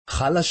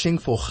Chalashing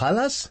for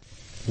chalas?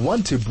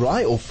 Want to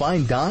braai or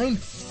fine dine?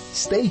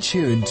 Stay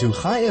tuned to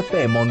High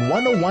FM on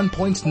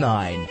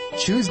 101.9,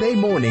 Tuesday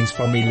mornings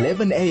from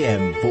 11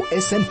 a.m. for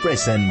Essen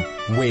Fressen,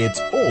 where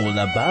it's all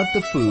about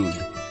the food.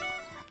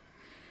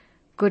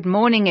 Good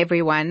morning,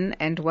 everyone,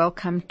 and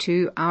welcome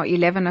to our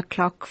 11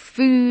 o'clock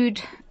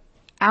food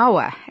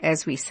hour,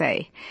 as we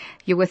say.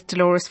 You're with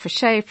Delores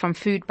Fouche from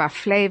Food by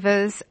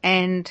Flavors,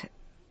 and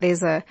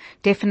there's a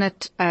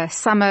definite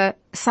summer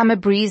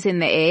breeze in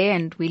the air,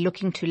 and we're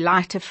looking to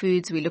lighter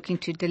foods. We're looking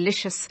to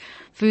delicious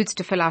foods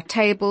to fill our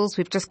tables.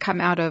 We've just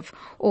come out of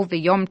all the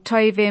Yom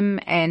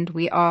Tovim, and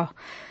we are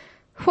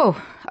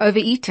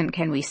overeaten,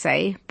 can we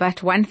say.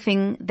 But one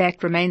thing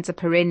that remains a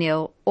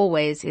perennial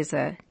always is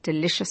a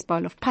delicious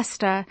bowl of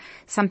pasta,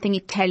 something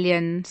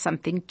Italian,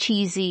 something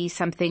cheesy,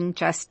 something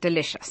just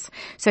delicious.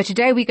 So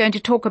today we're going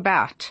to talk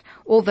about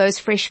all those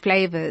fresh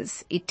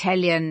flavors,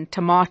 Italian,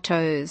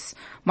 tomatoes,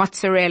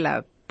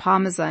 mozzarella,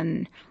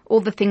 parmesan, all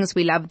the things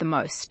we love the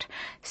most.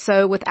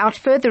 So without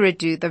further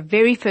ado, the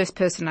very first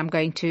person I'm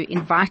going to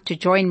invite to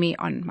join me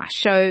on my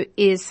show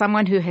is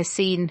someone who has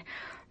seen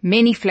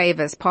many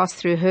flavors pass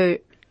through her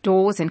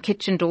doors and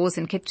kitchen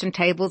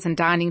tables and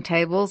dining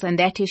tables, and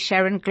that is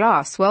Sharon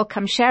Glass.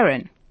 Welcome,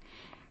 Sharon.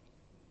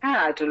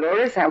 Hi,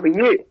 Delores. How are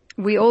you?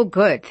 We're all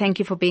good. Thank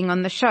you for being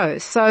on the show.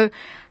 So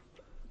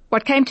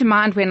what came to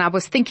mind when I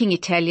was thinking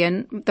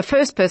Italian, the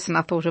first person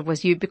I thought of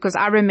was you, because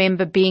I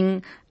remember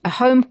being a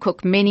home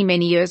cook many,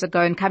 many years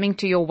ago and coming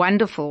to your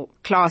wonderful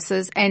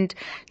classes. And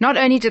not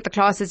only did the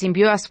classes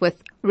imbue us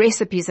with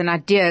recipes and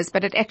ideas,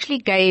 but it actually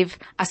gave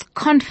us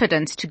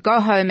confidence to go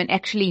home and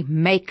actually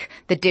make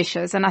the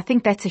dishes. And I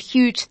think that's a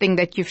huge thing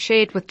that you've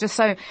shared with just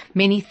so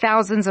many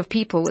thousands of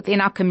people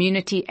within our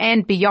community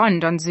and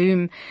beyond on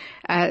Zoom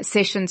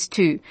sessions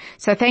too.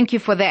 So thank you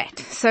for that.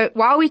 So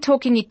while we're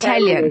talking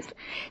Italian,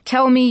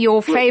 tell me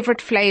your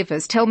favorite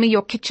flavors. Tell me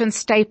your kitchen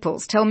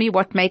staples. Tell me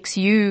what makes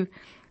you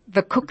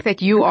the cook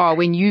that you are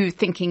when you're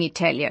thinking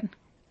Italian.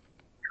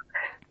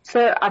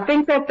 So I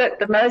think that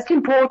the most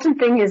important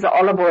thing is the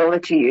olive oil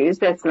that you use.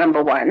 That's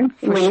number one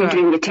when you're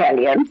doing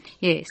Italian.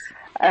 Yes.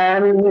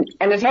 And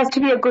it has to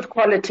be a good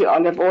quality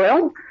olive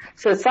oil.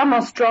 So some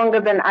are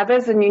stronger than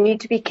others, and you need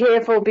to be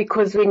careful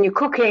because when you're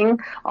cooking,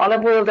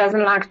 olive oil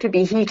doesn't like to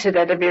be heated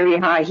at a very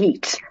high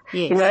heat.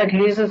 Yes. You know, it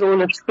loses all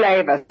its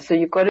flavor. So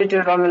you've got to do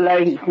it on a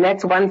low heat. And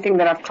that's one thing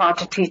that I've tried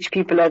to teach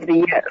people over the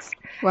years.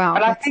 Wow.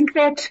 But I think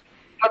that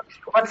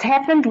what's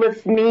happened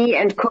with me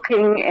and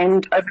cooking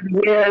and over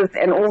the years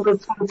and all the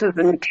sauces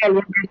and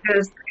Italian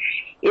dishes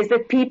is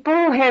that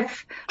people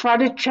have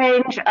tried to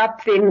change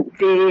up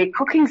their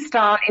cooking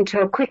style into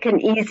a quick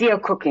and easier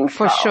cooking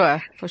style.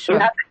 For sure.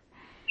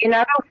 In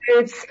other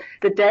words,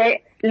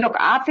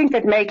 I think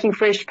that making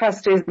fresh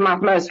pasta is my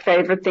most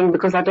favorite thing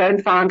because I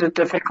don't find it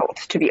difficult,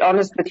 to be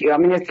honest with you. I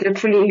mean, it's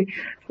literally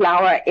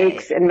flour,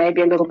 eggs, and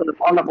maybe a little bit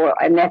of olive oil,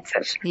 and that's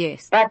it.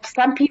 Yes. But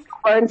some people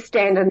won't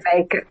stand and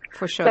make it.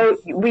 For sure. So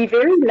we're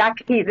very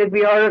lucky that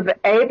we are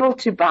able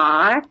to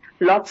buy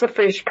lots of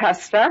fresh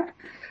pasta.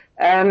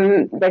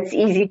 That's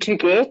easy to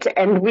get,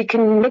 and we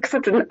can mix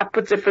it up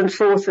with different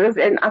sauces,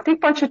 and I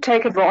think one should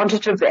take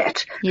advantage of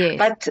that. Yes.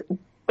 But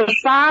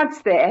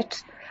besides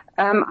that,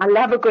 I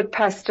love a good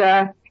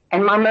pasta,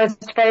 and my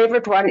most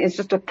favorite one is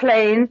just a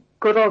plain,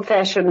 good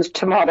old-fashioned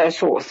tomato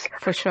sauce.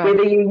 For sure.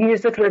 Whether you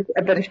use it with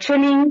a bit of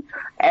chili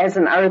as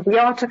an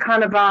arrabbiata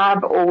kind of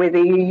vibe, or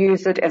whether you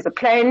use it as a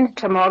plain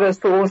tomato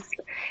sauce.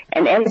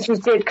 And as you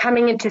said,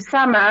 coming into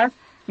summer,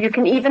 you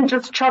can even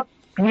just chop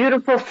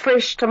beautiful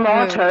fresh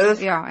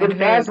tomatoes with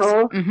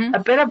basil, a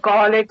bit of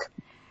garlic,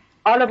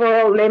 olive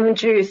oil, lemon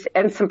juice,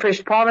 and some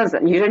fresh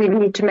parmesan. You don't even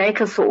need to make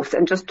a sauce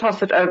and just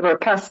toss it over a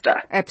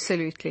pasta.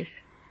 Absolutely.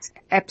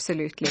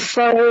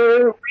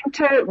 So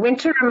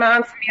winter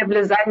reminds me of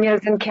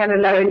lasagnas and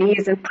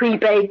cannellonis and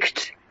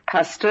pre-baked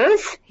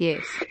pastas.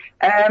 Yes.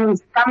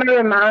 Summer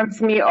reminds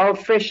me of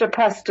fresher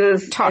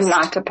pastas and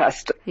lighter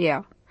pasta.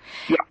 Yeah.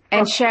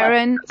 And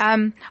Sharon,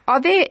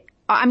 there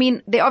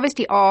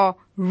obviously are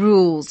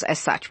rules as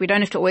such. We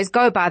don't have to always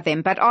go by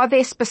them, but are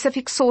there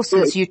specific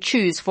sauces you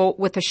choose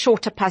with the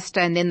shorter pasta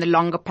and then the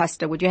longer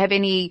pasta? Would you have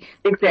any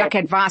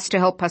advice to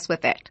help us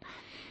with that?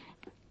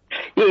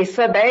 Yes,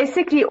 so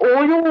basically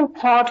all your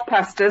hard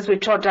pastas,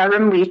 which are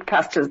durum wheat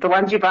pastas, the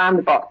ones you buy in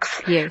the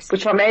box,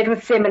 which are made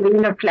with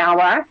semolina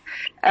flour,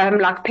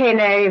 like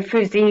penne,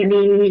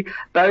 fusilli,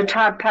 bow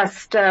tie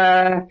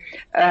pasta,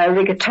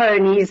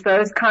 rigatonis,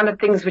 those kind of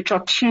things which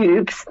are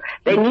tubes,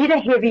 they need a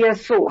heavier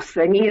sauce.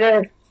 They need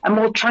a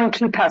more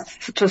chunky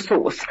pasta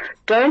sauce.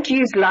 Don't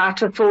use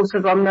lighter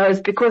sauces on those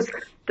because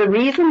the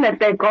reason that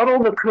they've got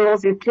all the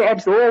curls is to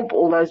absorb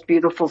all those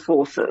beautiful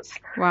sauces.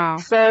 Wow.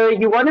 So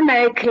you want to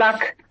make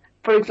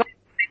for example,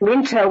 in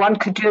winter, one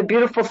could do a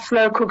beautiful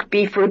slow-cooked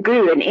beef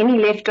ragu and any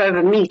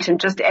leftover meat and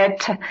just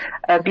add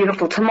a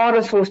beautiful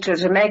tomato sauce to it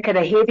to make it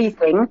a heavy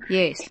thing.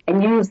 Yes.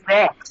 And use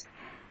that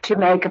to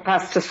make a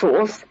pasta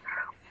sauce.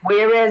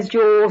 Whereas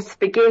your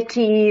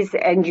spaghettis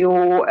and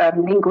your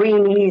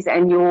linguinis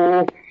and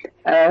your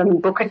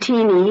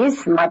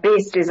bucatinis. My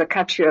best is a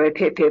cacio e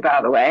pepe,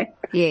 by the way.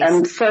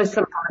 Yes. So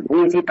simple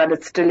and easy, but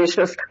it's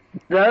delicious.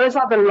 Those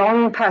are the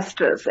long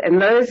pastas,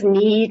 and those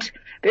need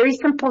very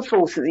simple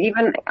sauces.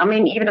 Even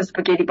a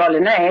spaghetti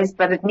bolognese,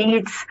 but it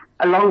needs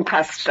a long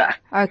pasta.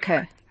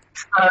 Okay.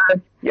 So,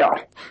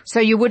 yeah. So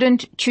you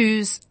wouldn't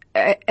choose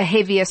a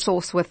heavier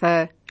sauce with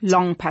a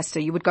long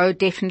pasta. You would go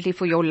definitely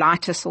for your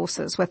lighter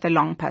sauces with a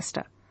long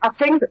pasta.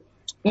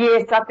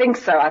 Yes, I think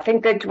so. I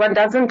think that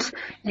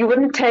you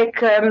wouldn't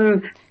take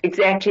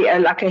exactly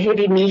like a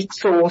heavy meat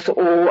sauce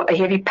or a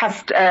heavy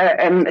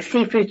pasta,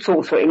 seafood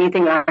sauce or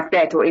anything like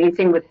that, or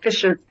anything with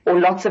fishes or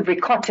lots of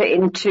ricotta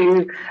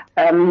into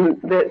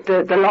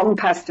the long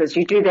pastas.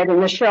 You do that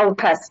in the shell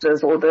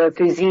pastas or the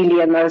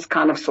fusilli and those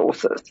kind of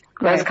sauces,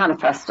 those kind of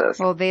pastas.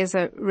 Well, there's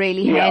a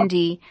really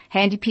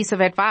handy piece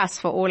of advice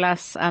for all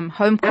us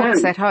home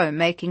cooks at home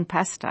making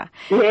pasta.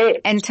 Yeah.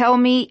 And tell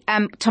me,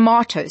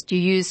 tomatoes, do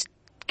you use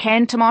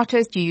canned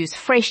tomatoes? Do you use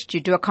fresh? Do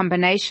you do a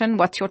combination?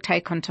 What's your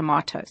take on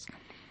tomatoes?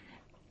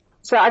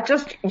 So I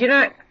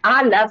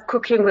love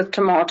cooking with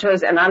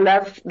tomatoes, and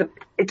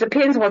it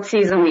depends what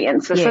season we're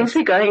in. So since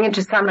we're going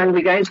into summer and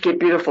we're going to get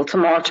beautiful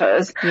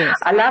tomatoes,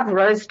 I love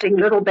roasting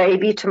little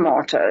baby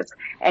tomatoes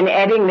and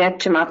adding that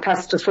to my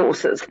pasta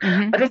sauces.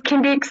 Mm-hmm. But it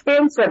can be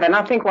expensive, and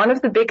I think one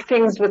of the big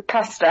things with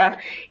pasta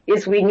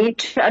is we need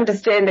to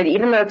understand that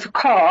even though it's a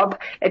carb,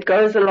 it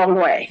goes a long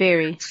way.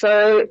 Very.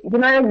 So,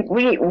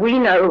 we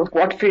know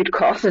what food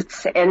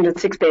costs, and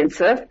it's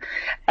expensive.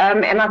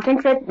 And I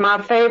think that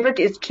my favorite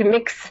is to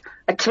mix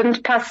a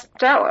tinned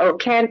pasta or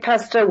canned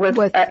pasta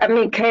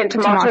canned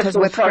tomatoes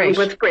with fresh.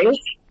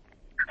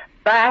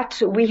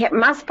 But we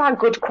must buy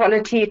good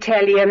quality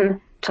Italian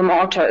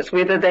tomatoes,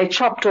 whether they're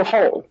chopped or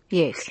whole.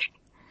 Yes.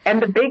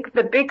 And the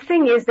big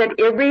thing is that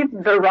every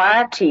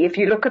variety, if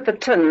you look at the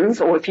tins,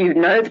 or if you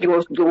know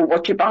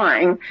what you're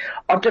buying,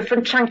 are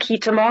different chunky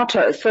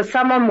tomatoes. So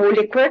some are more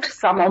liquid,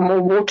 some are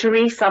more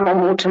watery, some are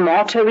more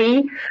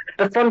tomatoey.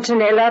 The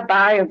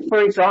Fontanella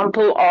for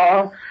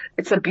example,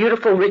 it's a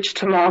beautiful rich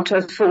tomato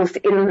sauce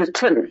in the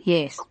tin.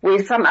 Yes.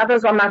 Where some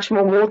others are much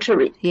more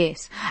watery.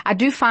 Yes. I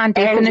do find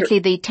definitely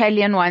the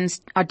Italian ones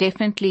are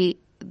definitely,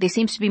 there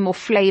seems to be more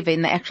flavor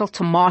in the actual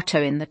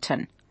tomato in the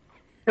tin.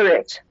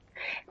 Correct.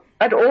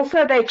 But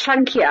also they're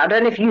chunkier. I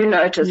don't know if you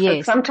noticed,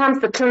 but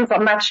sometimes the tins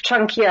are much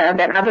chunkier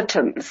than other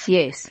tins.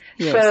 Yes,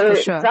 so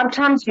for sure.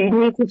 Sometimes you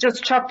need to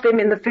just chop them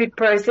in the food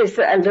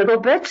processor a little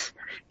bit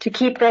to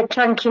keep that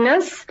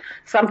chunkiness.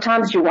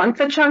 Sometimes you want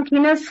the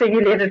chunkiness, so you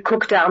let it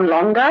cook down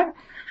longer.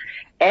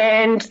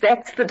 And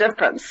that's the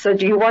difference. So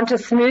do you want a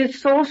smooth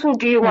sauce or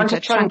do you want a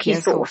chunky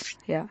sauce?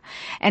 Yeah.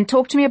 And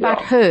talk to me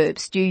about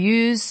herbs. Do you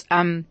use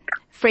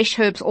fresh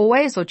herbs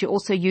always, or do you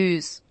also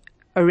use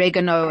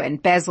oregano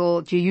and basil?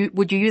 Would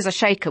you use a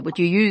shaker? Would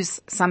you use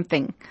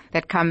something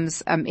that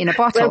comes in a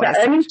bottle? Well,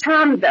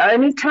 the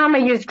only time I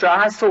use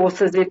dry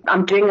sauce is if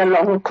I'm doing a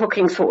long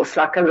cooking sauce,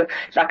 like a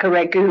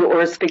ragu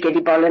or a spaghetti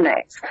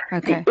bolognese.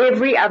 Okay.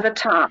 Every other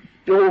time,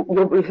 your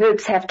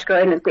herbs have to go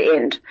in at the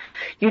end.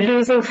 You're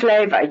losing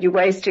flavor. You're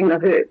wasting the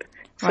herb.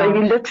 So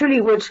you literally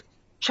would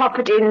chop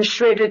it in,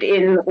 shred it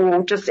in,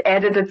 or just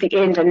add it at the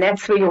end, and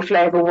that's where your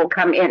flavor will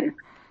come in.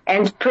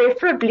 And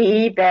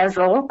preferably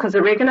basil, because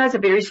oregano is a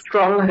very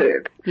strong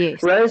herb.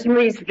 Yes.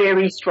 Rosemary is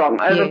very strong,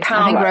 overpowering. Yes,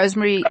 I think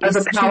rosemary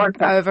is too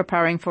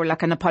overpowering for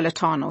like a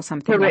Napolitano or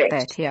something like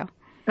that, yeah.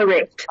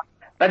 Correct.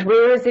 But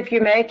whereas if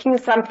you're making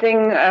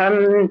something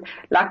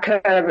like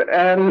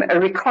a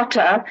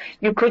ricotta,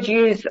 you could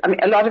use,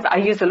 I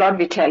use a lot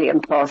of Italian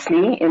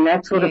parsley in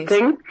that sort of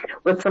thing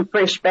with some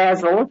fresh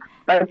basil,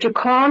 but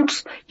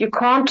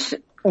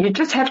you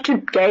just have to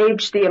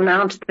gauge the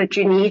amount that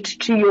you need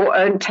to your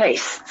own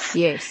tastes.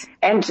 Yes.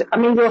 And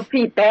you'll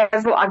see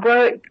basil. I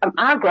grow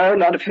a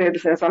lot of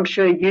herbs, as I'm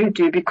sure you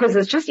do, because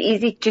it's just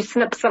easy to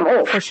snip some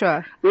off. For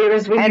sure.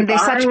 Whereas when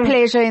there's such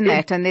pleasure in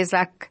that, and there's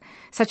like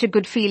such a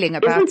good feeling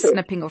about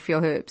snipping off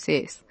your herbs.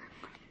 Yes.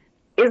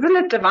 Isn't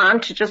it divine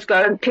to just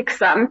go and pick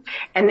some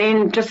and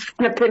then just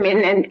snip them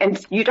in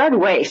and you don't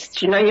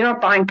waste. You're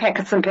not buying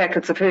packets and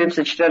packets of herbs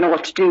that you don't know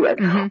what to do with.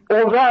 Mm-hmm.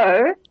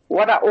 Although,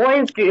 what I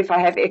always do if I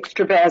have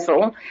extra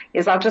basil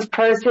is I'll just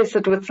process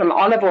it with some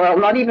olive oil,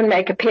 not even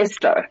make a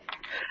pesto.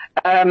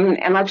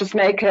 And I just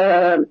make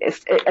and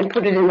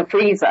put it in the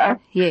freezer.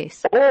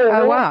 Yes.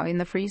 Oh wow, in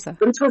the freezer.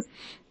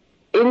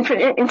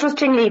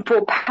 Interestingly,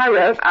 for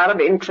pareve, out of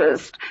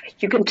interest,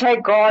 you can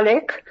take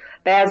garlic,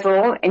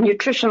 basil, and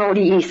nutritional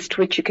yeast,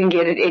 which you can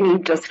get at any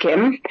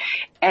discount,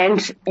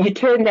 and you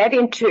turn that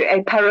into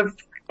a pareve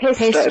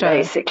pesto,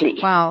 basically.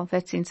 Wow,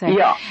 that's insane.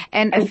 Yeah.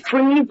 And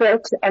freeze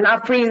it, and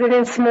I freeze it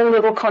in small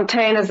little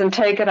containers and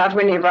take it out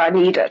whenever I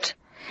need it.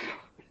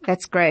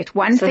 That's great.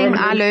 One thing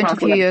I learned a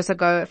few years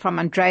ago from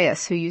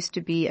Andreas, who used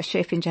to be a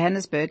chef in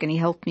Johannesburg, and he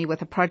helped me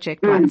with a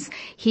project once.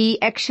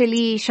 He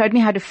actually showed me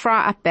how to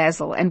fry up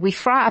basil, and we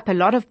fry up a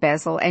lot of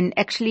basil and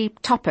actually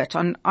top it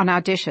on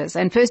our dishes.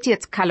 And firstly,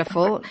 it's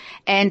colorful,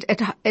 and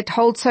it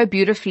holds so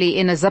beautifully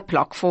in a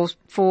Ziploc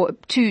for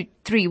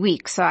 2-3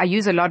 weeks. So I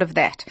use a lot of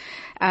that.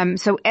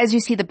 So as you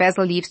see the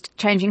basil leaves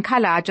changing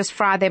color, I just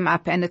fry them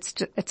up, and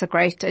it's a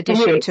great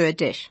addition to a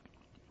dish.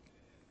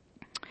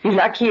 You're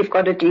lucky you've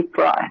got a deep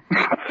fry.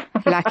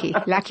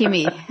 Lucky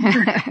me.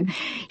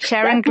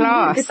 Sharon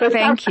Glass,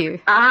 thank you.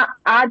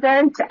 I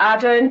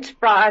don't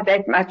fry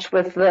that much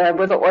with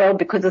the oil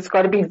because it's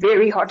got to be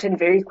very hot and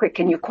very quick,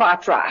 and you're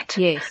quite right.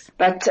 Yes.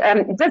 But,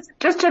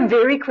 just a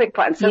very quick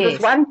one. So this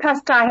one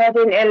pasta I had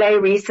in LA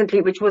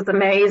recently, which was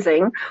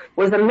amazing,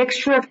 was a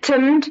mixture of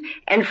tinned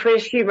and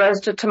freshly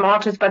roasted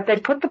tomatoes, but they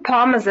put the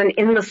parmesan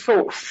in the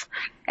sauce.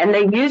 And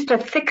they used a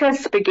thicker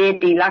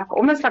spaghetti,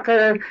 almost like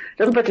a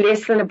little bit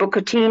less than a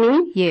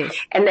bucatini. Yes.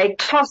 And they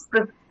tossed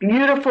the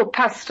beautiful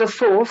pasta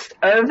sauce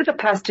over the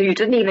pasta. You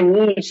didn't even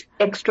need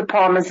extra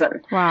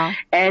parmesan. Wow.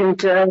 And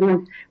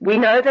we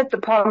know that the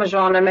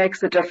Parmigiano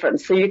makes a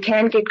difference. So you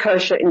can get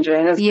kosher in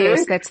Johannesburg.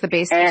 Yes, that's the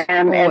best. Always.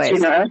 As you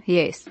know.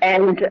 Yes.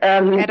 And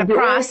at a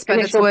price, but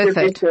it's worth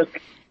it.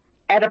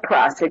 At a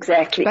price,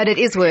 exactly. But it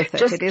is worth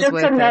it. It is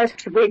worth it.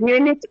 Just a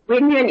note,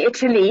 when you're in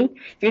Italy,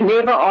 you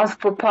never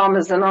ask for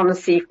parmesan on a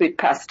seafood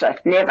pasta.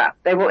 Never.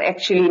 They will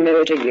actually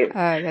murder you.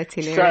 Oh, that's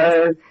hilarious.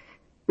 So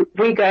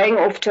we're going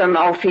off to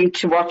Amalfi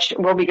to watch,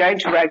 we'll be going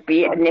to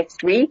rugby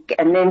next week,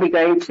 and then we're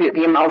going to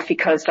the Amalfi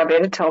Coast. I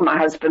better tell my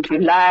husband, who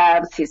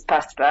loves his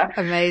pasta,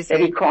 amazing,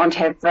 that he can't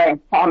have the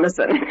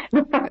parmesan.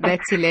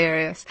 That's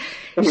hilarious.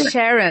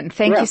 Sharon,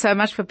 thank you so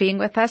much for being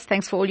with us.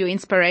 Thanks for all your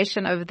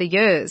inspiration over the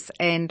years,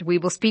 and we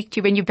will speak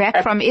to you when you're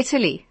back from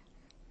Italy.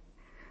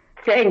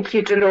 Thank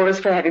you, Delores,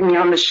 for having me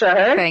on the show.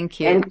 Thank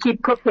you. And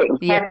keep cooking.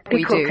 Yeah,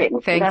 we cooking.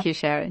 do. Thank you,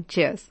 Sharon.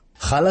 Cheers.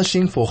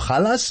 Chalashing for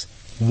chalas?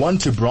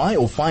 Want to braai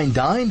or fine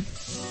dine?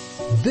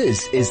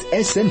 This is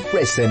SN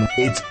Fressen.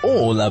 It's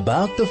all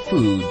about the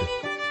food.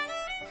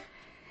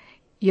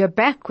 You're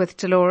back with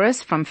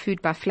Delores from Food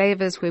by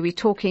Flavors, where we're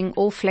talking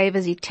all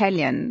flavors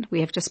Italian. We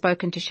have just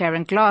spoken to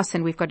Sharon Glass,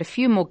 and we've got a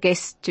few more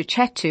guests to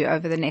chat to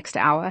over the next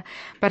hour.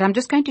 But I'm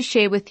just going to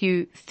share with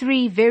you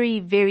 3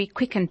 very, very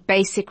quick and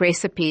basic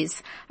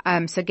recipes.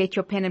 So get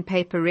your pen and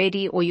paper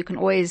ready, or you can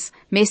always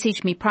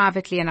message me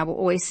privately, and I will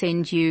always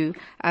send you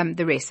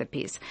the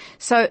recipes.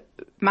 So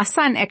my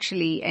son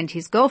actually and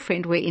his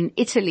girlfriend were in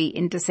Italy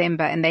in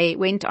December, and they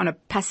went on a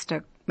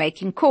pasta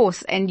making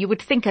course, and you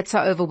would think it's so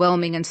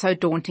overwhelming and so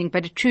daunting,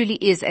 but it truly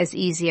is as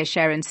easy as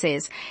Sharon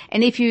says.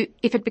 And if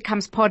it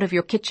becomes part of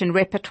your kitchen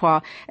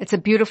repertoire, it's a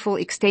beautiful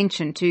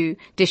extension to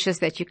dishes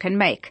that you can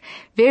make.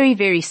 Very,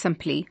 very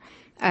simply,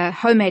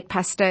 homemade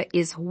pasta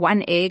is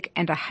 1 egg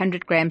and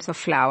 100 grams of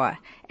flour.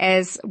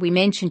 As we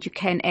mentioned, you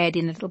can add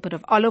in a little bit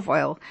of olive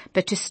oil,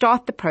 but to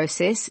start the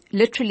process,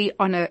 literally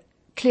on a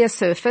clear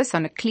surface,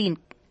 on a clean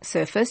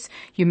surface,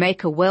 you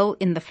make a well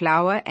in the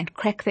flour and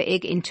crack the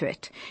egg into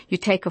it. You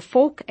take a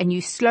fork and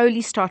you slowly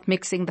start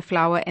mixing the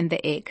flour and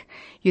the egg.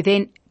 You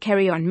then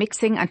carry on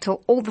mixing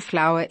until all the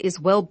flour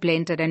is well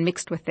blended and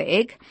mixed with the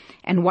egg.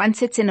 And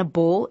once it's in a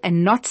ball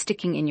and not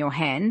sticking in your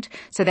hand,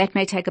 so that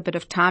may take a bit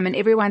of time, and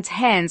everyone's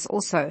hands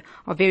also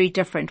are very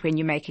different when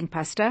you're making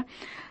pasta.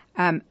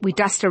 We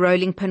dust a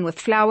rolling pin with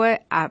flour,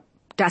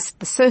 dust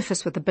the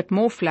surface with a bit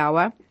more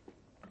flour,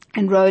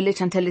 and roll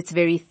it until it's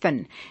very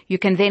thin. You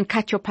can then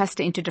cut your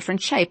pasta into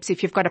different shapes.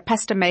 If you've got a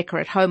pasta maker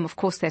at home, of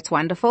course, that's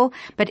wonderful.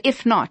 But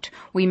if not,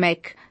 we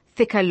make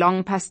thicker,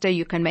 long pasta.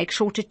 You can make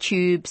shorter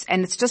tubes,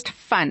 and it's just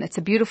fun. It's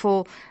a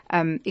beautiful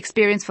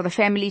experience for the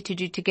family to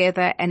do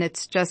together, and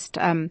it's just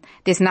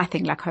there's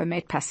nothing like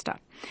homemade pasta.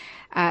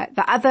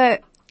 The other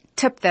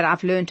tip that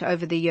I've learned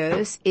over the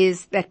years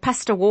is that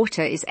pasta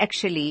water is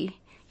actually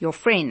your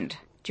friend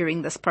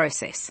during this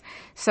process.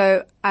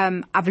 So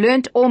I've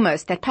learned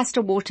almost that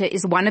pasta water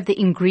is one of the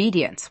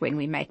ingredients when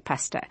we make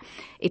pasta.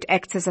 It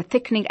acts as a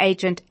thickening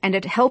agent, and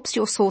it helps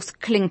your sauce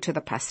cling to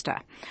the pasta.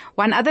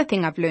 One other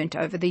thing I've learned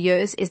over the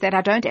years is that I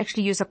don't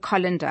actually use a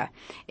colander.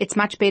 It's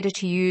much better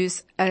to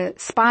use a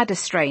spider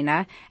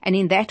strainer, and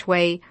in that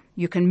way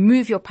you can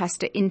move your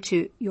pasta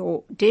into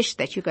your dish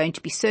that you're going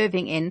to be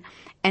serving in,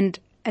 and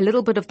a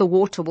little bit of the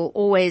water will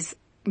always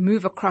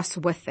move across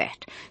with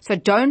that. So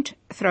don't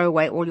throw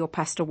away all your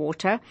pasta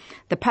water.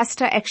 The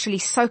pasta actually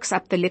soaks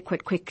up the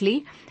liquid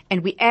quickly,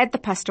 and we add the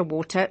pasta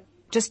water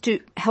just to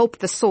help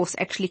the sauce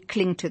actually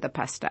cling to the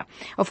pasta.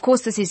 Of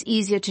course, this is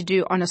easier to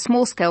do on a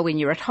small scale when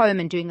you're at home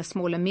and doing a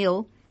smaller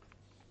meal.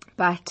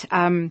 But,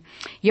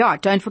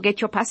 don't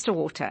forget your pasta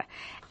water.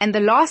 And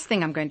the last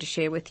thing I'm going to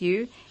share with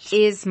you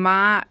is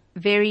my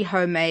very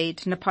homemade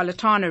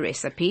Napolitano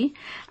recipe,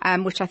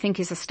 which I think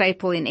is a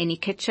staple in any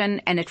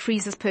kitchen, and it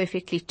freezes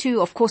perfectly too.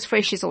 Of course,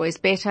 fresh is always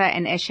better,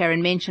 and as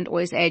Sharon mentioned,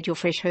 always add your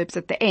fresh herbs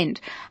at the end.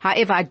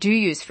 However, I do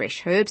use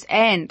fresh herbs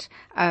and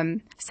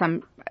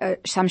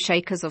some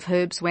shakers of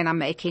herbs when I'm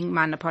making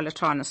my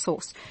Napolitano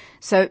sauce.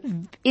 So,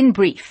 in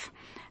brief,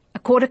 a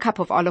quarter cup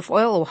of olive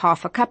oil or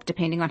half a cup,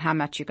 depending on how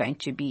much you're going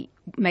to be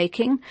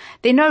making.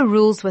 There are no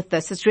rules with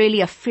this. It's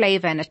really a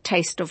flavor and a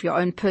taste of your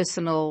own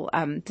personal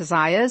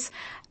desires.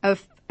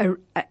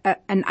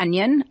 An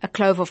onion, a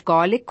clove of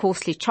garlic,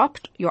 coarsely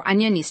chopped. Your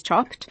onion is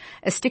chopped.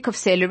 A stick of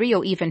celery,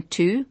 or even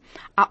two.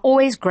 I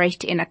always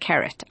grate in a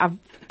carrot. I've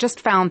just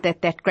found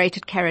that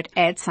grated carrot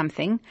adds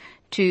something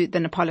to the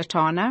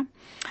Napolitana.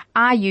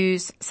 I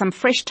use some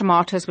fresh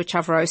tomatoes which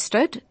I've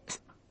roasted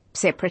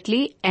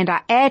separately, and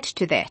I add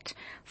to that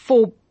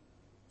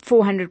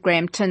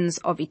 400-gram tins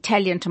of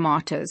Italian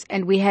tomatoes,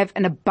 and we have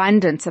an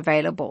abundance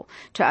available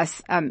to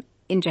us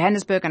in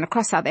Johannesburg and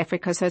across South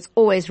Africa, so it's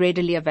always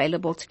readily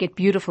available to get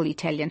beautiful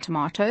Italian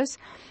tomatoes.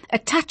 A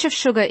touch of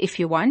sugar if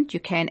you want. You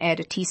can add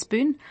a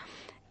teaspoon.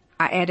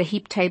 I add a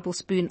heaped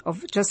tablespoon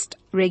of just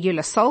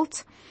regular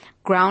salt,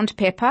 ground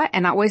pepper,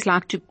 and I always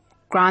like to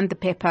grind the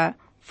pepper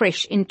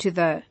fresh into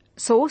the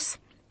sauce,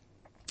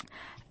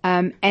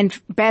 and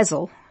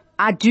basil.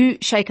 I do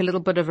shake a little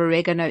bit of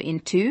oregano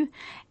into,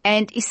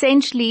 and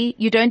essentially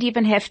you don't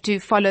even have to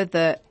follow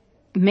the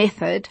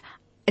method.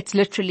 It's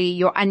literally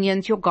your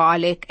onions, your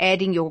garlic,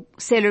 adding your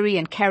celery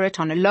and carrot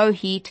on a low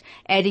heat,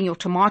 adding your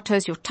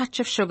tomatoes, your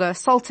touch of sugar,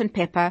 salt and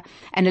pepper,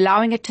 and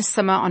allowing it to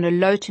simmer on a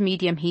low to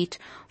medium heat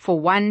for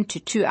 1 to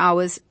 2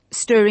 hours,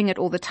 stirring it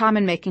all the time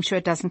and making sure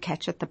it doesn't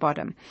catch at the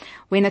bottom.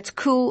 When it's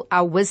cool,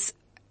 I'll whiz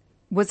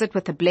it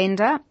with a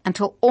blender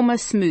until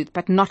almost smooth,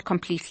 but not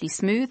completely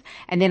smooth.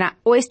 And then I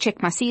always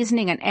check my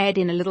seasoning and add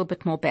in a little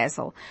bit more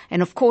basil.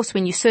 And of course,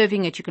 when you're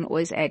serving it, you can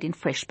always add in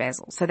fresh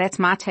basil. So that's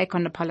my take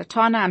on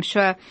Napolitana. I'm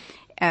sure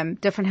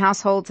different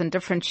households and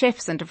different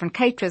chefs and different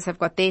caterers have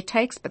got their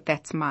takes, but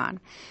that's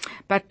mine.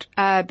 But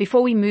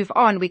before we move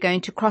on, we're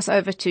going to cross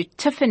over to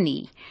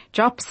Tiffany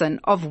Jobson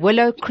of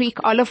Willow Creek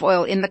Olive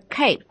Oil in the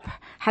Cape.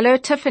 Hello,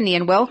 Tiffany,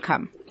 and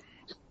welcome.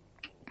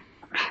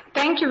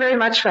 Thank you very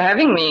much for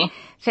having me.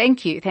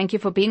 Thank you. Thank you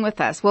for being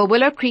with us. Well,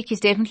 Willow Creek is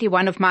definitely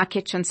one of my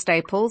kitchen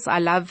staples. I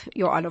love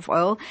your olive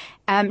oil.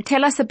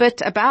 Tell us a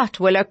bit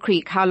about Willow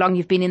Creek, how long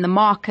you've been in the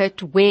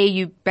market, where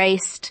you're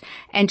based,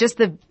 and just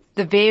the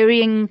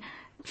varying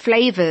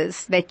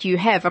flavors that you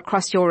have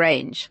across your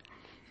range.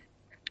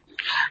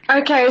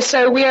 Okay,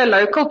 so we are a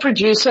local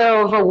producer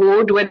of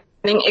award-winning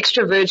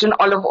extra virgin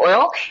olive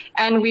oil,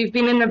 and we've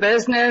been in the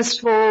business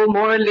for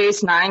more or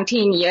less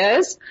 19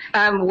 years.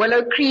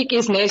 Willow Creek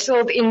is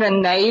nestled in the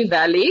Nay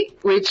Valley,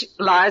 which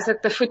lies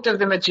at the foot of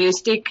the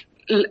majestic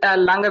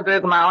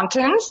Langeberg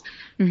Mountains.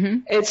 Mm-hmm.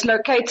 It's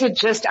located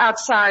just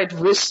outside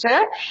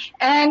Worcester,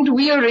 and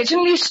we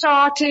originally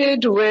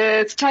started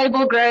with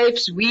table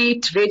grapes,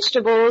 wheat,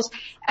 vegetables,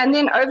 and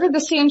then over the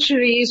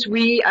centuries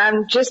we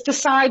just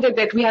decided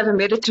that we have a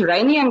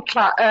Mediterranean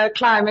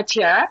climate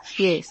here.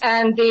 Yes.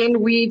 And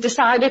then we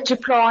decided to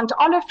plant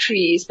olive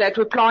trees that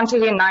were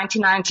planted in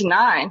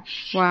 1999.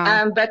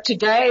 Wow. But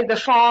today the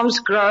farm's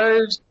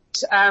groves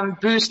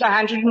boast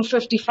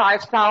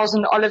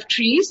 155,000 olive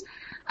trees,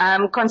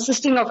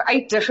 consisting of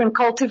 8 different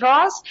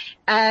cultivars,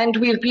 and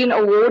we've been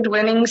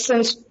award-winning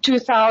since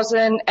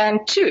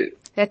 2002.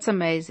 That's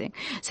amazing.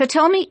 So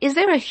tell me, is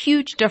there a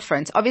huge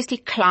difference? Obviously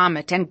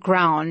climate and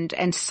ground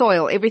and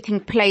soil,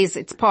 everything plays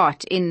its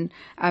part in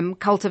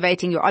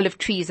cultivating your olive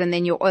trees and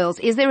then your oils.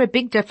 Is there a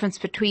big difference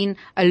between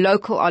a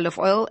local olive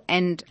oil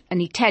and an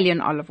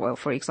Italian olive oil,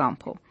 for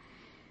example?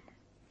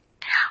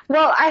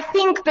 Well, I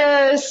think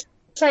the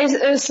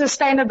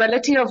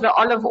sustainability of the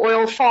olive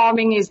oil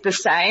farming is the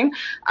same.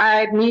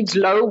 It needs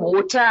low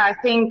water. I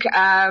think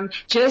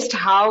just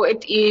how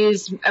it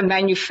is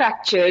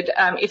manufactured,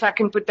 if I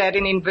can put that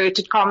in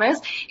inverted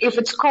commas, if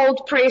it's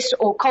cold pressed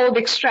or cold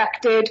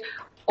extracted,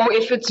 or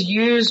if it's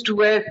used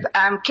with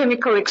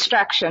chemical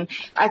extraction.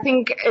 I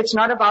think it's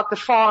not about the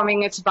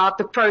farming, it's about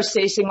the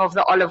processing of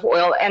the olive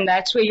oil, and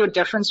that's where your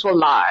difference will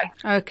lie.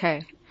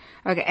 Okay.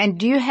 And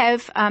do you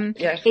have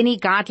any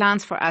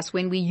guidelines for us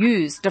when we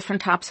use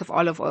different types of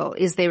olive oil?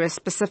 Is there a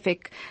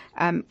specific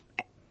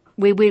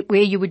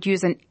where you would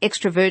use an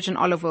extra virgin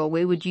olive oil?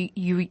 Where would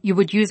you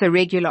would use a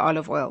regular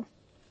olive oil?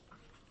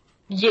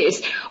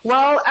 Yes.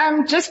 Well,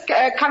 just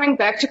coming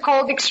back to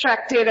cold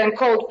extracted and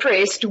cold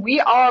pressed, we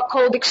are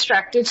cold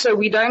extracted, so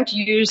we don't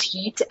use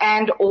heat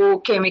and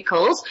or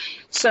chemicals.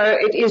 So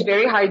it is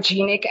very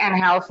hygienic and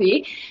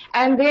healthy.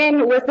 And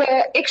then with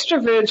the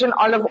extra virgin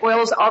olive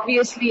oils,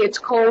 obviously it's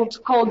cold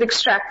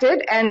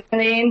extracted, and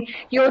then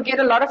you'll get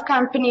a lot of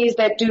companies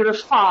that do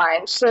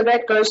refined. So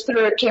that goes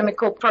through a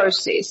chemical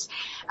process.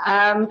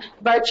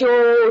 But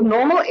your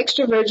normal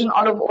extra virgin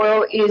olive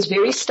oil is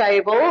very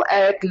stable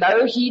at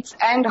low heats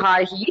and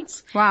high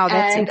heats. Wow,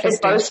 that's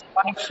interesting. And it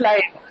boasts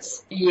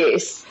flavors.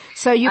 Yes.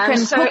 So you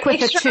can cook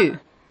with it too.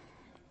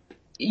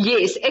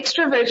 Yes,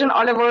 extra virgin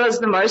olive oil is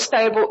the most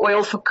stable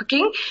oil for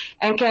cooking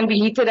and can be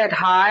heated at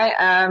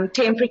high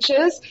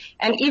temperatures.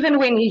 And even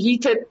when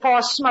heated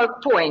past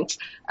smoke point,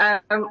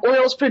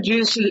 oils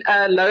produce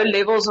low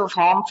levels of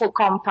harmful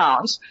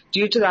compounds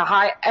due to the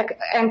high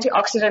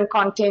antioxidant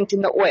content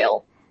in the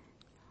oil.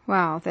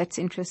 Wow, that's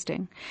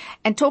interesting.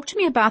 And talk to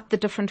me about the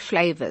different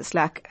flavors.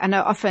 Like, I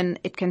know often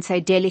it can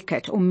say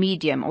delicate or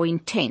medium or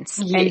intense.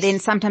 Yes. And then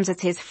sometimes it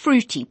says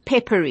fruity,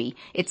 peppery,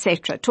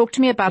 etc. Talk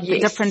to me about the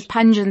different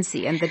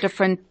pungency and the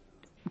different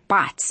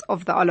bites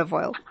of the olive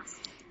oil.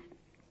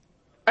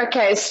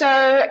 Okay,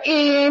 so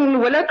in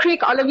Willow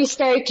Creek Olive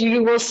Estate,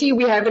 you will see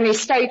we have an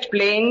estate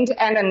blend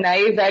and a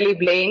Nay Valley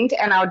blend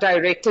and our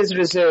director's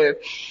reserve.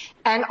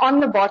 And on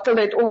the bottle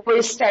it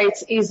always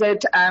states, is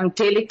it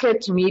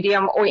delicate,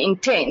 medium or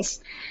intense?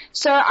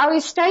 So our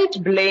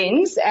estate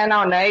blends and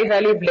our Nay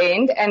Valley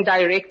blend and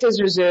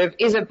director's reserve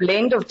is a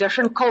blend of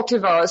different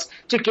cultivars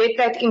to get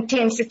that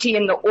intensity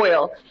in the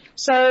oil.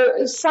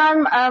 So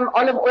some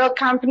olive oil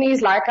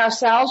companies like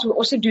ourselves will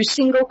also do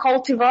single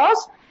cultivars.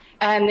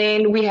 And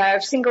then we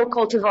have single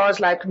cultivars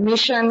like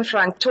Mission,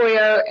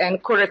 Frantoio,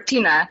 and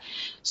Coratina.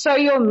 So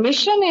your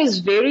Mission is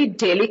very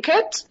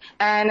delicate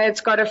and it's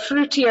got a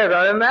fruity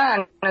aroma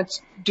and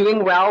it's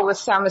doing well with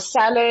summer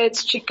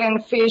salads,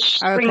 chicken, fish,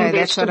 spring vegetables. Okay,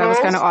 that's what I was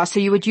going to ask. So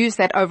you would use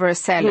that over a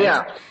salad?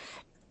 Yeah.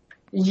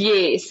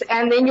 Yes.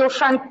 And then your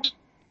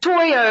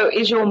Frantoio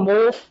is your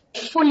more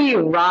fully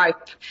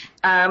ripe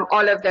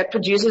olive that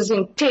produces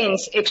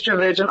intense extra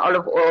virgin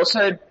olive oil.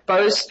 So it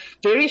boasts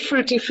very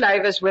fruity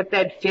flavors with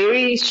that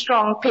very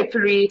strong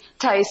peppery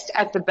taste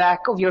at the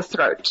back of your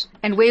throat.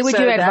 And where would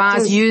you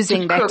advise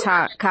using that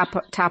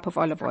type of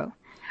olive oil?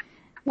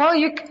 Well,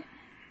 you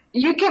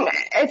can,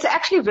 it's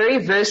actually very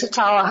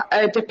versatile.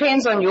 It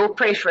depends on your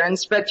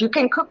preference, but you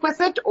can cook with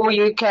it or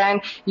you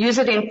can use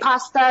it in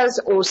pastas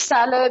or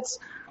salads.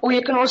 Or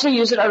you can also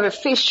use it over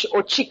fish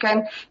or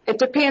chicken. It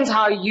depends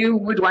how you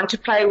would want to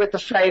play with the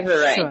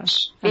flavor range.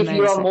 Sure. If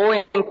you're a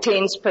more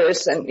intense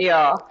person,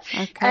 yeah.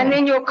 Okay. And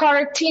then your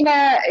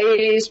Coratina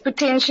is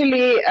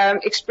potentially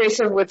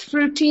expressive with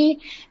fruity.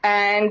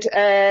 And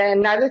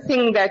another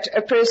thing that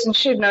a person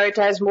should know, it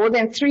has more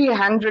than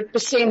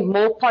 300%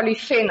 more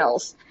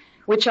polyphenols,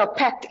 which are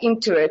packed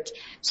into it.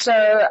 So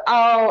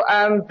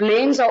our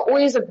blends are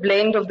always a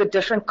blend of the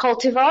different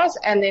cultivars,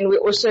 and then we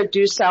also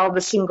do sell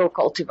the single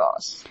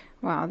cultivars.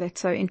 Wow, that's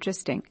so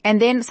interesting.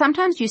 And then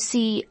sometimes you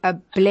see a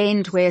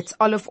blend where it's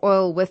olive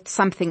oil with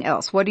something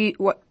else. Do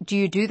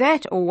you do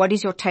that, or what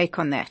is your take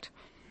on that?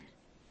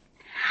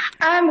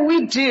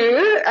 We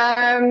do.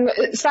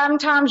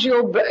 Sometimes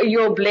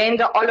you'll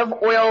blend olive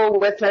oil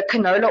with a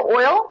canola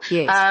oil,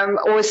 yes.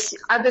 Or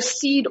other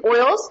seed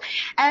oils.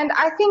 And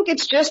I think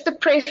it's just a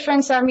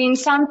preference. I mean,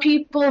 some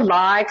people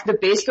like the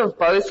best of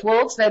both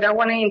worlds. They don't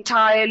want to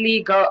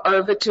entirely go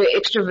over to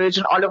extra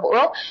virgin olive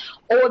oil,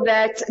 or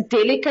that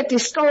delicate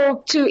is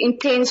still too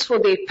intense for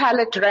their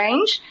palate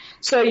range.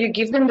 So you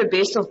give them the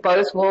best of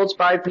both worlds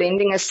by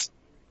blending a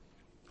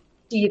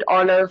seed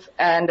olive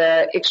and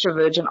extra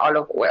virgin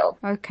olive oil.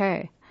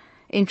 Okay.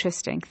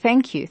 Interesting.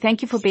 Thank you.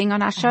 Thank you for being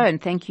on our show,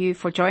 and thank you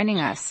for joining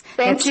us.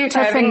 Thank you for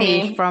having me.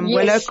 Tiffany from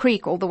Willow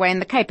Creek all the way in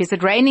the Cape. Is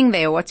it raining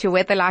there? What's your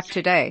weather like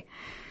today?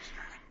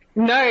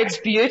 No, it's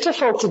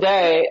beautiful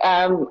today.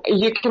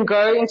 You can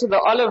go into the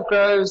olive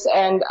groves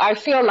and I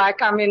feel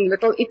like I'm in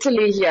Little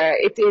Italy here.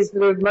 It is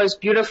the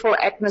most beautiful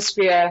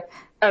atmosphere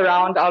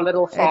around our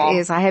little farm. It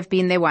is. I have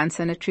been there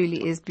once and it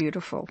truly is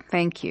beautiful.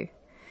 Thank you.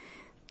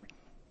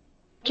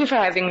 Thank you for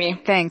having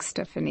me. Thanks,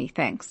 Tiffany.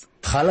 Thanks.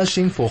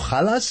 Chalashing for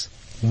chalas?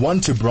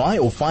 Want to braai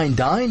or fine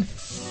dine?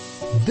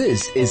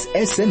 This is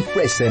SN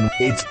Fressen.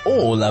 It's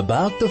all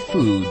about the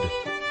food.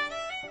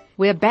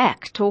 We're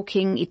back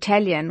talking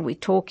Italian. We're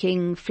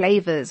talking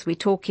flavors. We're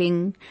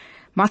talking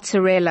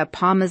mozzarella,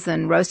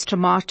 parmesan, roast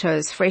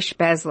tomatoes, fresh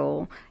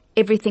basil,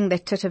 everything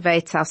that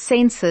titivates our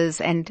senses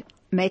and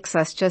makes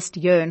us just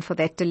yearn for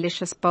that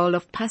delicious bowl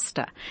of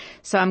pasta.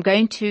 So I'm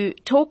going to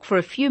talk for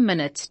a few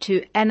minutes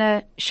to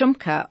Anna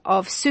Shumka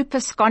of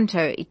Super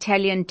Sconto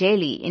Italian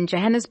Deli in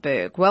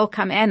Johannesburg.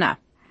 Welcome, Anna.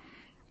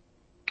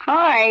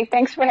 Hi,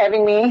 thanks for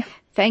having me.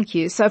 Thank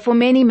you. So for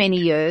many, many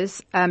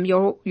years,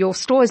 your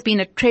store has been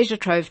a treasure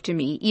trove to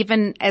me.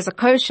 Even as a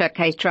kosher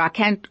caterer, I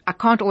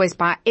can't always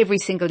buy every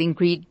single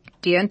ingredient.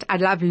 I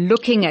love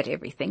looking at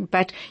everything,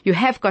 but you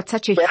have got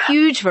such a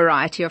huge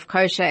variety of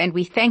kosher, and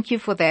we thank you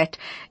for that.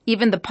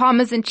 Even the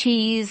Parmesan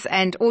cheese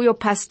and all your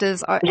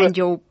pastas and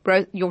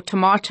your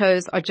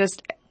tomatoes are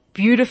just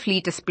beautifully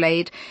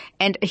displayed,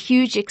 and a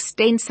huge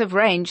extensive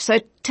range. So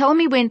tell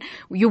me, when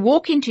you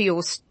walk into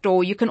your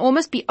store, you can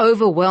almost be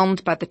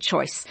overwhelmed by the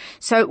choice.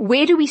 So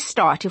where do we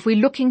start if we're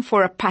looking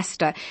for a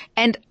pasta?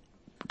 And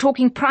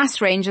talking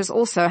price ranges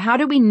also, how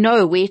do we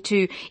know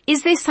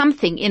is there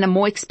something in a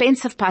more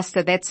expensive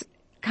pasta that's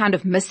kind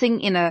of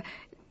missing in a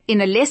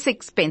less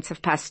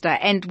expensive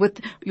pasta? And with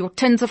your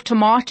tins of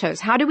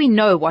tomatoes, how do we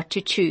know what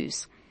to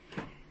choose?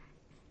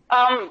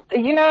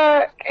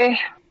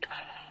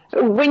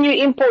 when you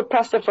import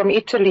pasta from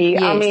Italy,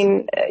 yes. I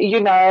mean,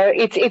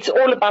 it's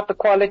all about the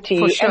quality.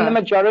 For sure. And the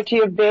majority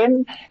of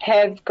them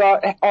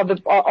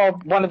are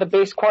one of the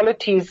best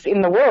qualities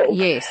in the world.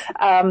 Yes.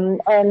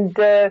 And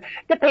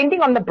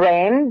depending on the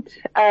brand,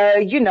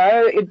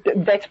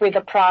 that's where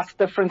the price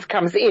difference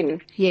comes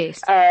in.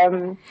 Yes.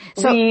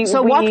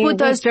 So what would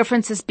those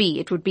differences be?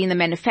 It would be in the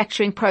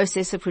manufacturing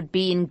process. It would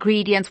be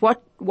ingredients.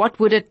 What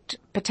would it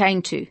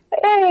pertain to?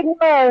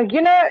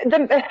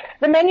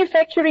 The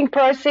manufacturing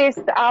process,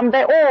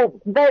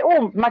 they're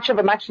all much of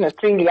a muchness,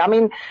 really. I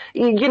mean,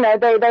 they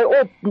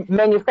all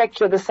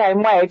manufacture the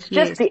same way. It's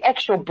just the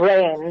actual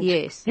brand,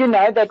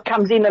 that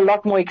comes in a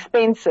lot more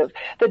expensive.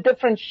 The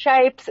different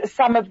shapes,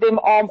 some of them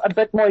are a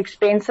bit more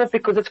expensive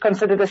because it's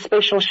considered a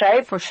special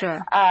shape. For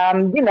sure.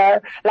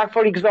 Like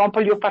for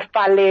example, your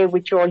farfalle,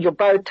 which are your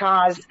bow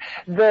ties,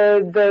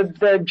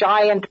 the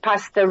giant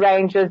pasta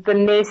ranges, the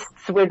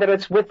nests, whether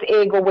it's with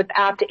egg or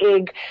without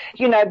egg,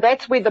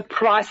 that's where the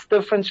price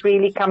difference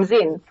really comes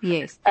in.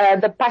 Yes.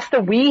 The pasta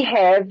we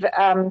have,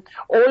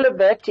 all of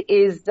it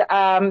is,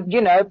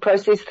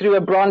 processed through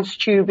a bronze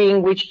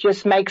tubing, which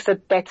just makes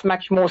it that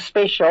much more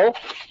special.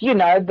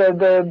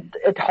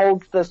 It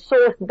holds the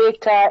sauce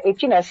better.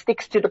 It,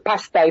 sticks to the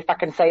pasta, if I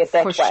can say it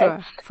that way.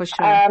 For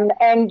sure.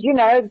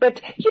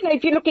 But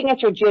if you're looking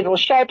at your general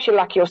shapes, you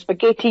like your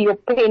spaghetti, your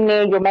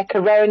penne, your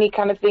macaroni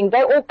kind of thing,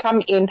 they all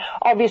come in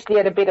obviously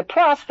at a better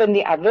price than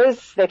the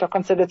others that are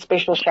considered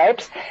special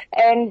shapes.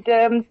 And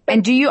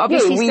do you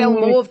obviously sell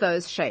more of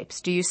those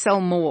shapes? Do you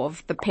sell more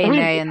of the penne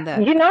and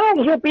the...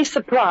 You'll be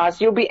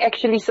surprised. You'll be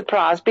actually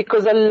surprised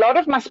because a lot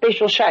of my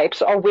special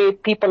shapes are where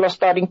people are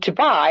starting to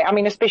buy. I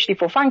mean, especially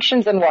for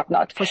functions and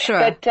whatnot. For sure.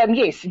 But,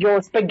 yes,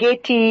 your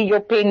spaghetti,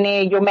 your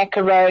penne, your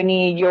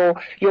macaroni, your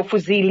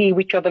fusilli,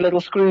 which are the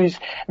little screws,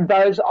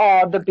 those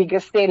are the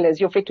biggest sellers.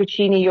 Your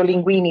fettuccine, your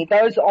linguine,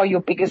 those are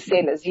your biggest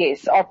sellers,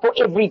 yes, are for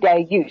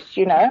everyday use,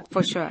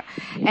 For sure.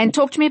 And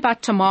talk to me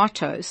about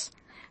tomatoes.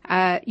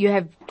 You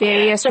have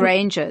various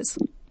ranges.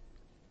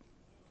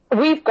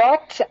 We've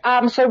got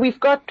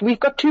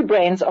two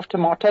brands of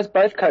tomatoes,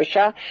 both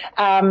kosher.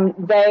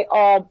 They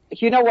are,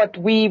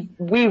 we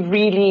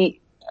really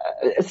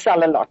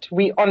sell a lot.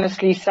 We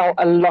honestly sell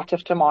a lot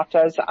of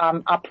tomatoes.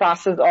 Our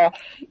prices are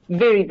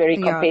very, very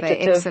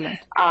competitive. They're excellent.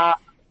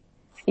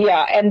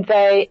 And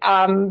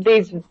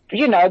there's,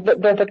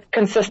 the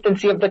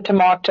consistency of the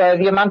tomato,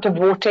 the amount of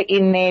water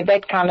in there,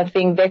 that kind of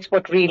thing. That's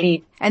what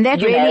really, and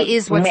that really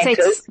is what matters.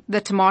 sets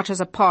the tomatoes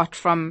apart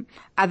from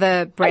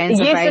other brands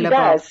available.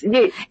 Yes, it does.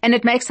 Yes. And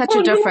it makes such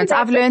a difference.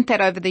 I've learned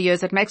that over the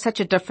years. It makes such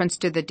a difference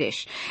to the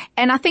dish.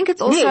 And I think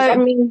it's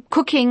also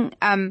cooking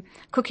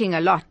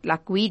a lot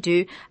like we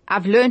do.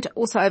 I've learned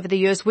also over the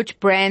years which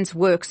brands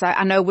work. So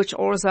I know which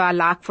orzo I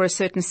like for a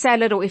certain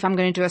salad, or if I'm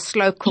going to do a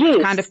slow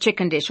cooked kind of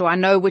chicken dish, or I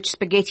know which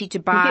spaghetti to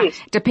buy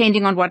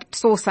depending on what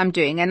sauce I'm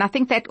doing. And I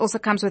think that also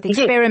comes with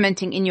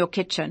experimenting in your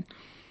kitchen.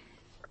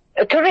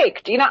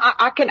 Correct.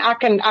 I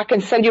can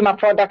sell you my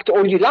product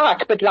all you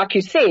like, but like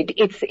you said,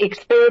 it's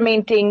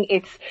experimenting.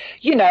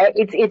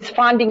 It's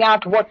finding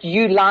out what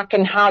you like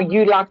and how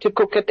you like to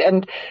cook it.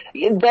 And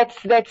that's,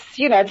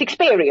 it's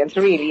experience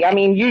really. I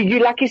mean, you,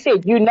 like you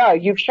said,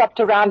 you've shopped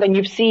around and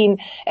you've seen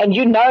and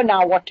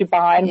now what to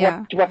buy and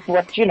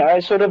what,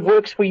 sort of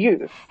works for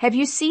you. Have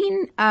you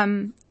seen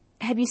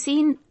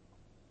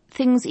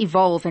things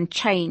evolve and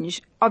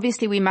change?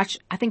 Obviously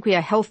I think we are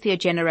a healthier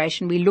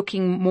generation. We're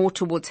looking more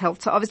towards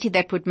health. So obviously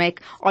that would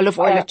make olive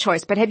oil a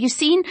choice. But have you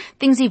seen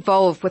things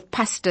evolve with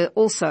pasta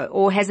also,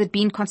 or has it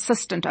been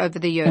consistent over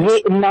the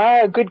years?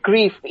 No, good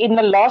grief. In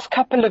the last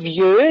couple of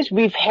years,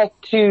 we've had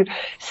to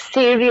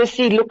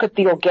seriously look at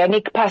the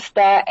organic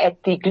pasta,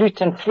 at the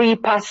gluten-free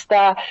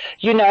pasta,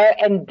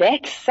 and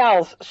that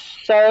sells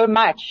so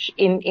much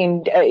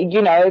in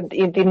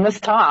this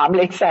time,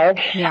 let's say.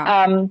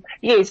 Yeah.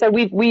 So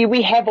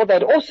we have all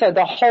that. Also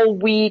the whole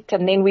wheat,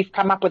 and then we've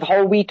come up with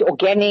whole wheat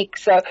organic.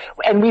 So,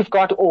 and we've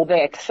got all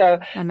that. So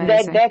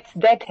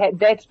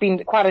that's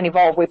been quite an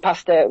evolve where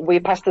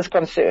pasta's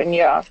concerned.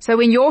 Yeah. So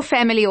when your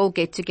family all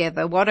get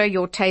together, what are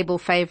your table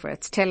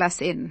favorites? Let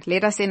us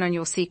in on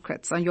your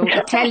secrets, on your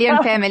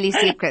Italian family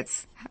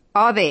secrets.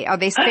 Are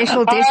there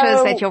special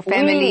dishes that your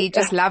family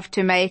just love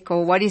to make,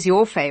 or what is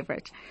your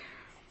favorite?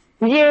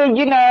 Yeah,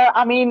 we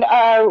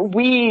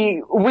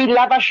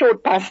love our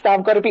short pasta,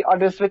 I've got to be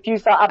honest with you.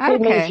 So our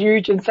penne is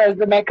huge, and so is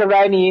the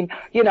macaroni,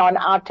 on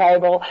our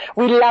table.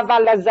 We love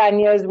our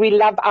lasagnas. We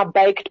love our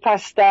baked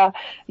pasta,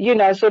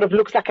 sort of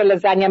looks like a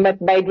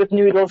lasagna made with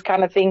noodles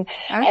kind of thing.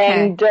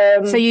 Okay. And,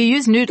 so you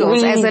use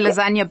noodles as a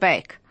lasagna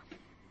bake?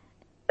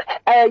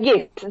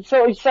 Yes.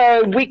 So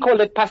we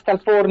call it pasta al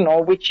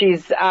forno, which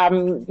is, sort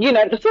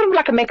of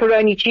like a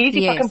macaroni cheese,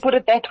 if I can put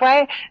it that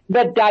way,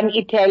 but done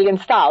Italian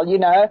style,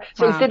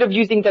 So instead of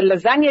using the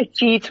lasagna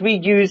cheese, we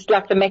use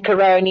like the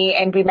macaroni,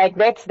 and we make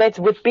that's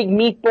with big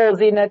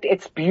meatballs in it.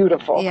 It's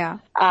beautiful. Yeah.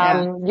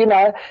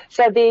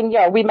 So then,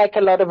 we make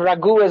a lot of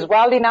ragu as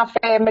well in our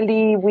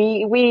family.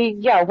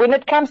 When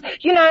it comes,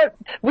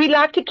 we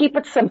like to keep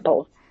it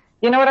simple.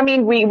 You know what I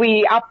mean?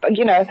 We up,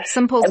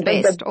 Simple's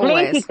best,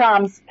 always.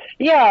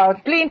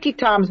 Plenty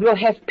times we'll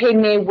have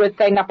penne with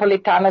a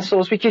Napolitana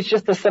sauce, which is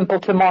just a simple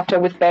tomato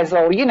with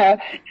basil,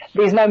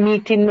 there's no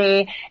meat in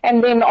there.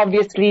 And then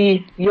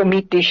obviously your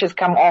meat dishes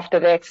come after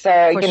that.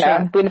 So,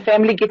 when the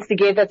family gets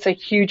together, it's a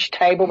huge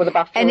table with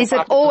about 4 And is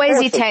it always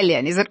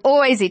Italian? Is it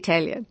always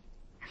Italian?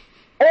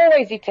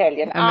 Always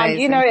Italian.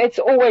 It's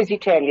always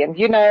Italian.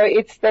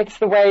 That's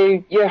the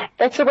way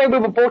we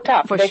were brought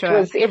up. That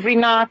was every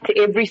night,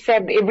 every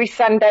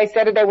Sunday.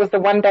 Saturday was the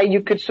one day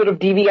you could sort of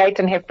deviate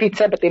and have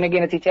pizza, but then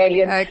again it's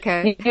Italian.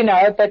 Okay.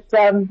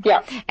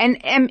 Yeah.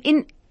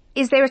 And,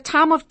 is there a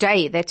time of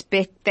day that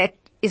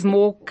is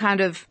more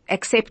kind of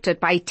accepted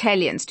by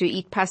Italians to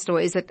eat pasta, or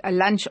is it a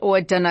lunch or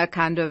a dinner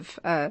kind of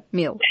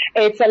meal?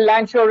 It's a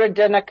lunch or a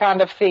dinner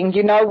kind of thing.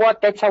 You know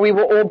what? That's how we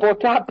were all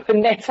brought up,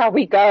 and that's how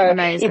we go.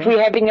 Amazing. If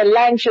we're having a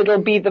lunch,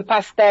 it'll be the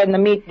pasta and the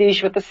meat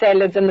dish with the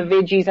salads and the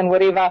veggies and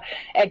whatever.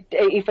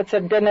 If it's a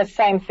dinner,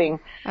 same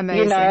thing.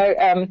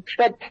 Amazing.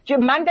 But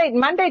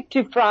Monday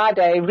to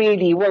Friday,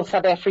 really,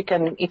 South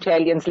African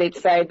Italians,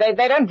 let's say,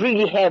 they don't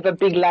really have a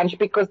big lunch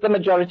because the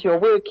majority are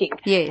working.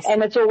 Yes.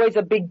 And it's always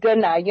a big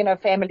dinner,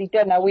 family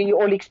dinner, where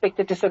you're all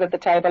expected to sit at the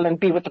table and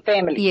be with the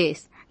family.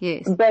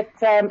 Yes. But,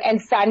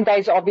 and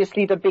Sunday's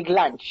obviously the big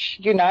lunch,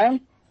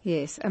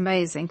 Yes,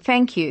 amazing.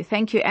 Thank you.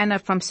 Thank you, Anna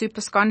from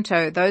Super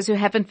Sconto. Those who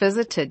haven't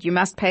visited, you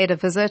must pay it a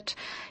visit.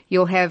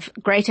 You'll have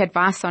great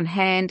advice on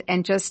hand,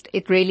 and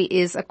it really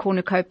is a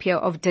cornucopia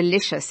of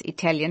delicious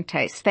Italian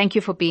taste. Thank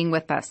you for being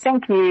with us.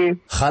 Thank you.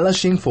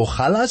 Halashing for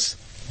halas?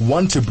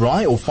 Want to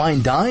braai or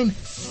fine dine?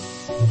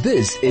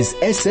 This is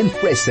SN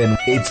Fressen.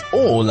 It's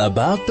all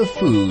about the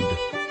food.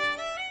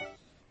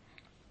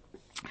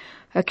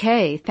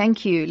 Okay,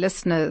 thank you,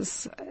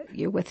 listeners.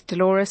 You're with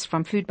Delores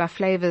from Food by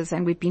Flavors,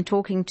 and we've been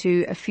talking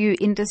to a few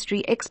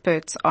industry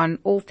experts on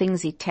all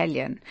things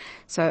Italian.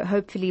 So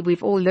hopefully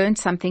we've all learned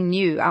something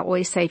new. I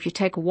always say if you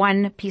take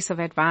one piece of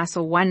advice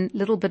or one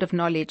little bit of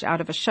knowledge out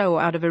of a show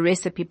or out of a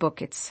recipe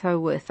book, it's so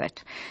worth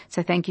it.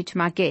 So thank you to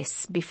my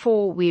guests.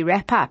 Before we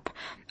wrap up,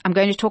 I'm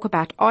going to talk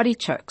about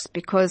artichokes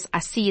because I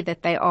see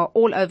that they are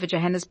all over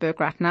Johannesburg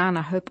right now, and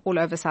I hope all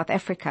over South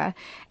Africa,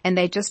 and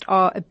they just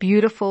are a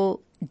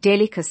beautiful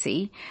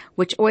delicacy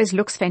which always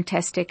looks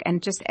fantastic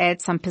and just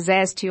adds some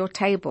pizzazz to your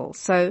table.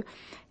 So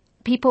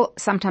people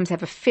sometimes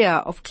have a fear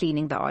of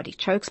cleaning the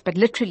artichokes, but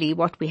literally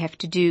what we have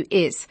to do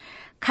is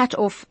cut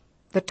off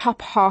the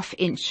top ½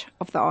 inch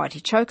of the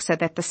artichoke so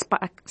that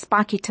the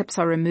spiky tips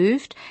are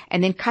removed,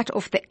 and then cut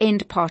off the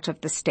end part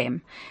of the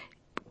stem.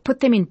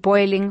 Put them in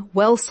boiling,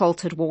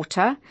 well-salted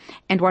water,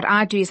 and what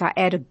I do is I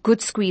add a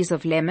good squeeze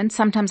of lemon.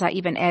 Sometimes I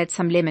even add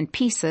some lemon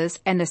pieces,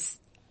 and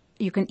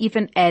you can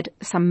even add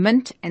some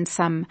mint and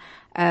some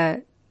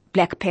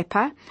black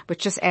pepper,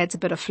 which just adds a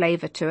bit of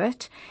flavor to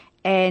it,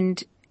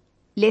 and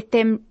let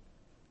them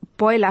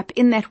boil up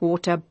in that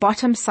water,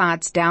 bottom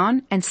sides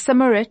down, and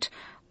simmer it.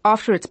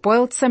 After it's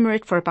boiled, simmer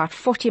it for about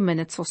 40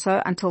 minutes or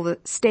so until the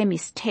stem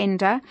is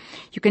tender.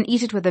 You can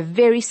eat it with a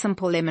very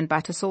simple lemon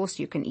butter sauce.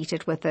 You can eat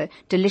it with a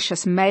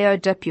delicious mayo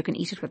dip. You can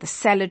eat it with a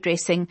salad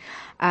dressing.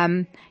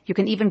 You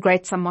can even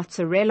grate some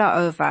mozzarella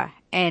over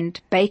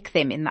and bake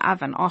them in the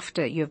oven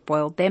after you've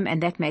boiled them,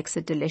 and that makes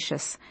a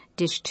delicious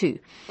dish too.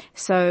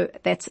 So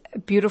that's a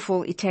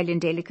beautiful Italian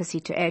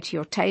delicacy to add to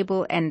your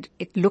table, and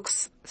it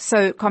looks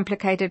so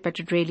complicated, but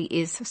it really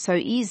is so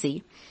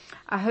easy.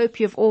 I hope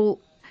you've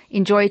all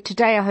enjoyed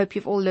today. I hope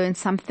you've all learned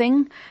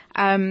something.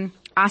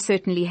 I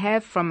certainly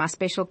have from my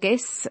special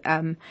guests.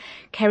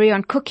 Carry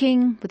on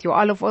cooking with your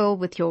olive oil,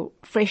 with your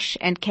fresh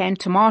and canned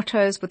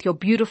tomatoes, with your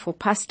beautiful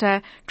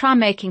pasta. Try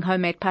making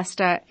homemade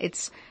pasta.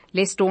 It's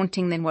less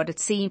daunting than what it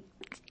seems.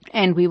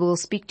 And we will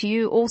speak to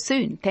you all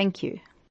soon. Thank you.